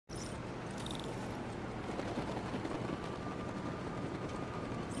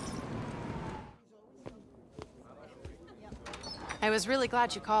I was really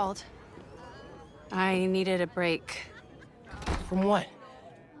glad you called. I needed a break. From what?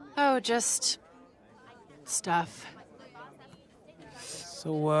 Oh, just... stuff.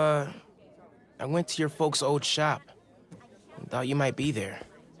 So, I went to your folks' old shop. And thought you might be there.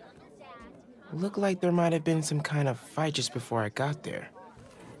 It looked like there might have been some kind of fight just before I got there.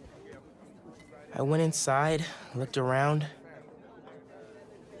 I went inside, looked around.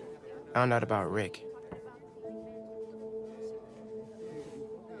 Found out about Rick.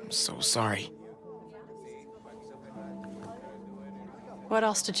 I'm so sorry. What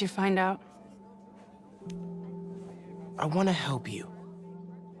else did you find out? I want to help you.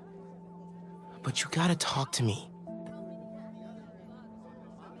 But you gotta talk to me.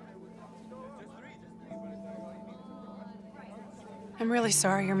 I'm really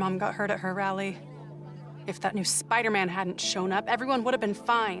sorry your mom got hurt at her rally. If that new Spiderman hadn't shown up, everyone would have been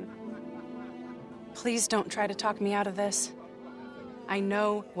fine. Please don't try to talk me out of this. I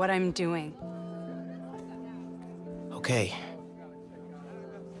know what I'm doing. Okay.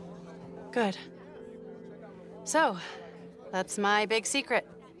 Good. So, that's my big secret.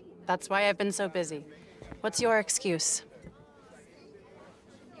 That's why I've been so busy. What's your excuse?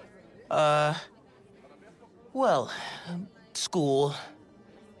 Well, school,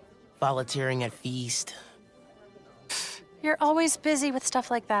 volunteering at F.E.A.S.T. You're always busy with stuff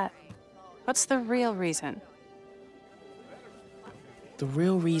like that. What's the real reason? The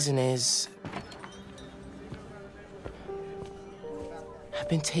real reason is... I've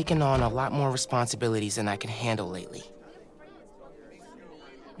been taking on a lot more responsibilities than I can handle lately.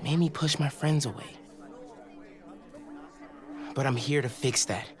 Made me push my friends away. But I'm here to fix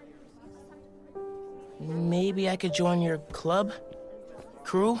that. Maybe I could join your club?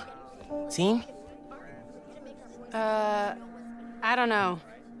 Crew? Team? I don't know.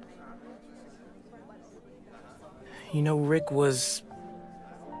 You know, Rick was...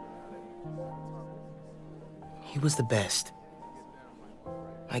 He was the best.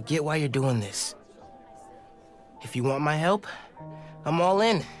 I get why you're doing this. If you want my help, I'm all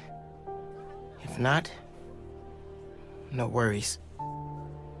in. If not, no worries.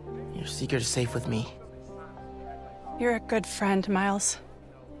 Your secret is safe with me. You're a good friend, Miles.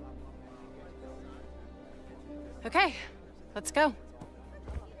 Okay, let's go.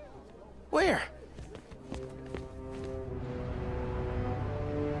 Where?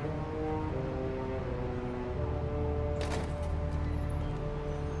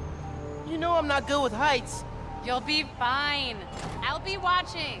 You know I'm not good with heights. You'll be fine. I'll be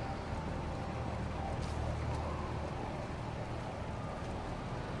watching.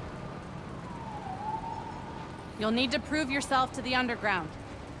 You'll need to prove yourself to the underground.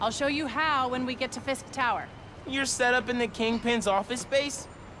 I'll show you how when we get to Fisk Tower. You're set up in the Kingpin's office space?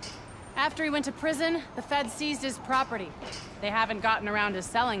 After he went to prison, the Fed seized his property. They haven't gotten around to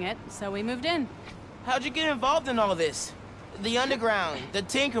selling it, so we moved in. How'd you get involved in all this? The underground, the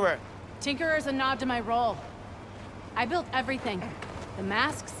Tinkerer. Tinkerer's a nod to my role. I built everything. The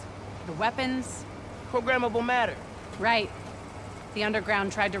masks, the weapons. Programmable matter. Right. The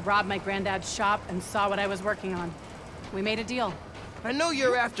underground tried to rob my granddad's shop and saw what I was working on. We made a deal. I know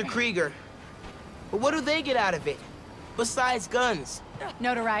you're after Krieger, but what do they get out of it? Besides guns?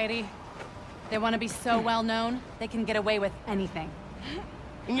 Notoriety. They want to be so well known, they can get away with anything.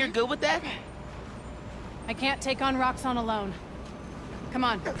 And you're good with that? I can't take on Roxxon alone. Come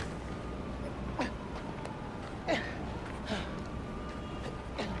on.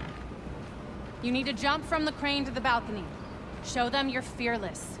 You need to jump from the crane to the balcony. Show them you're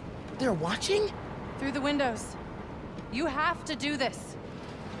fearless. They're watching? Through the windows. You have to do this.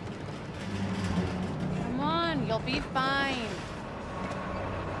 Come on, you'll be fine.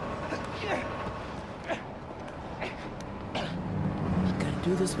 I gotta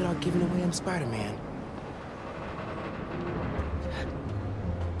do this without giving away I'm Spider-Man.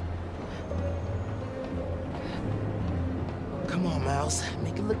 Come on, Miles.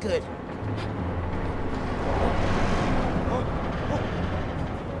 Make it look good.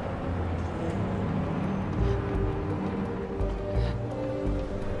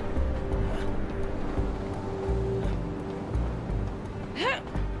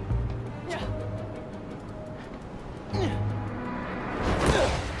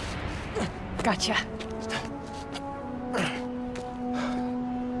 Gotcha.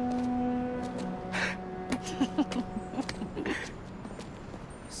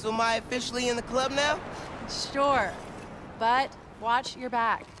 So am I officially in the club now? Sure, but watch your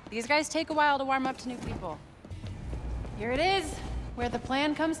back. These guys take a while to warm up to new people. Here it is, where the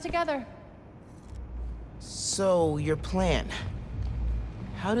plan comes together. So, your plan.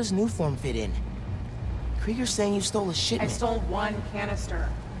 How does Newform fit in? Krieger's saying you stole a I shipment. stole one canister.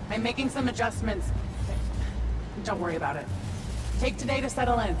 I'm making some adjustments. Don't worry about it. Take today to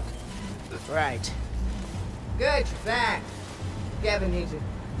settle in. Right. Good, you're back. Gavin needs you.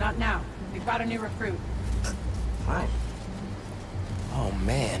 Not now. We've got a new recruit. Fine. Oh,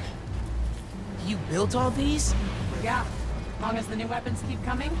 man. You built all these? Yeah. As long as the new weapons keep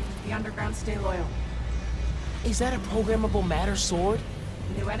coming, the underground stay loyal. Is that a programmable matter sword?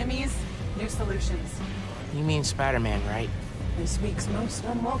 New enemies, new solutions. You mean Spiderman, right? This week's most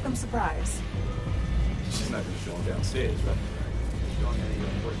unwelcome surprise. She's not gonna show him downstairs, right? Showing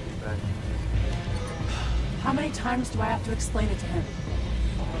any work feedback. How many times do I have to explain it to him?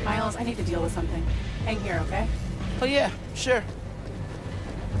 Miles, I need to deal with something. Hang here, okay? Oh, yeah, sure.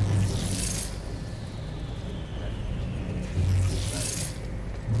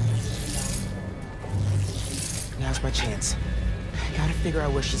 Now's my chance. Gotta figure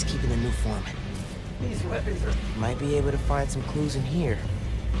out where she's keeping the new form. These weapons are... Might be able to find some clues in here.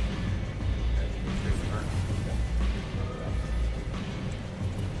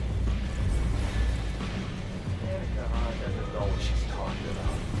 Doesn't know what she's talking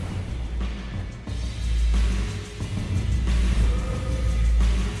about.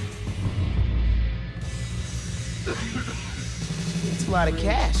 It's a lot of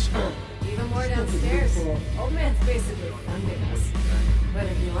cash. Even more downstairs. Old man's basically funding us.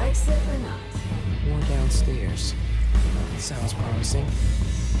 Whether he likes it or not. More downstairs. Sounds promising.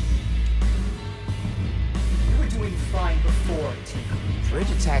 You were doing fine before, Tinker.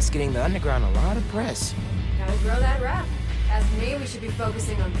 Bridge attack's getting the underground a lot of press. Gotta grow that rep. As me, we should be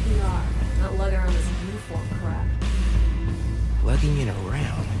focusing on PR, not lugging around this uniform crap. Lugging it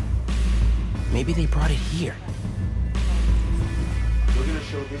around. Maybe they brought it here. We're gonna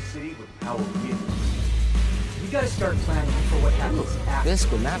show this city what power we have. We gotta start planning for what happens after. This,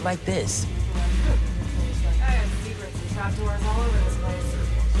 but not like this. I have secrets and trapdoors all over this place.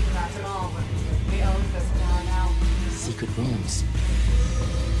 That's it all, but we own this town now. Secret rooms.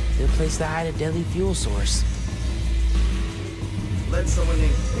 They'll place to hide a deadly fuel source. Let someone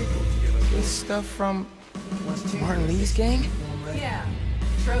named Tinkle give us This stuff from Martin Lee's gang? Yeah,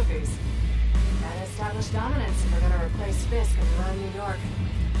 trophies. Gotta establish dominance if we're gonna replace Fisk and run New York.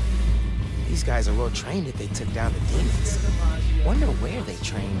 These guys are well trained if they took down the demons. Wonder where they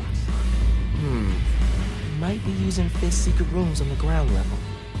train. Might be using F.E.A.S.T secret rooms on the ground level.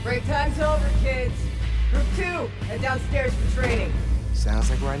 Break time's over, kids. Group 2, head downstairs for training. Sounds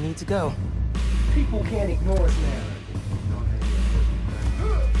like where I need to go. People can't ignore us now.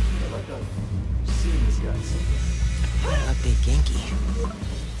 like I've seen this guy somewhere. Update Genki.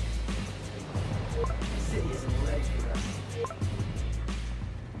 The city isn't ready for us.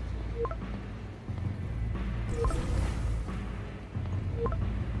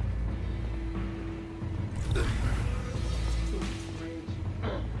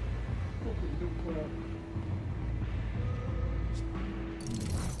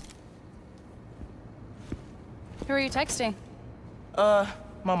 Who are you texting?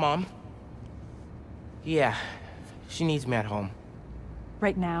 My mom. Yeah, she needs me at home.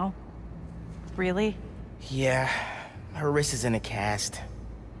 Right now? Really? Yeah, her wrist is in a cast.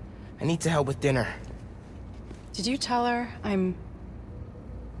 I need to help with dinner. Did you tell her I'm...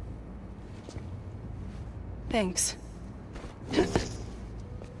 Thanks.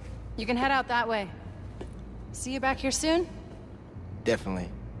 You can head out that way. See you back here soon? Definitely.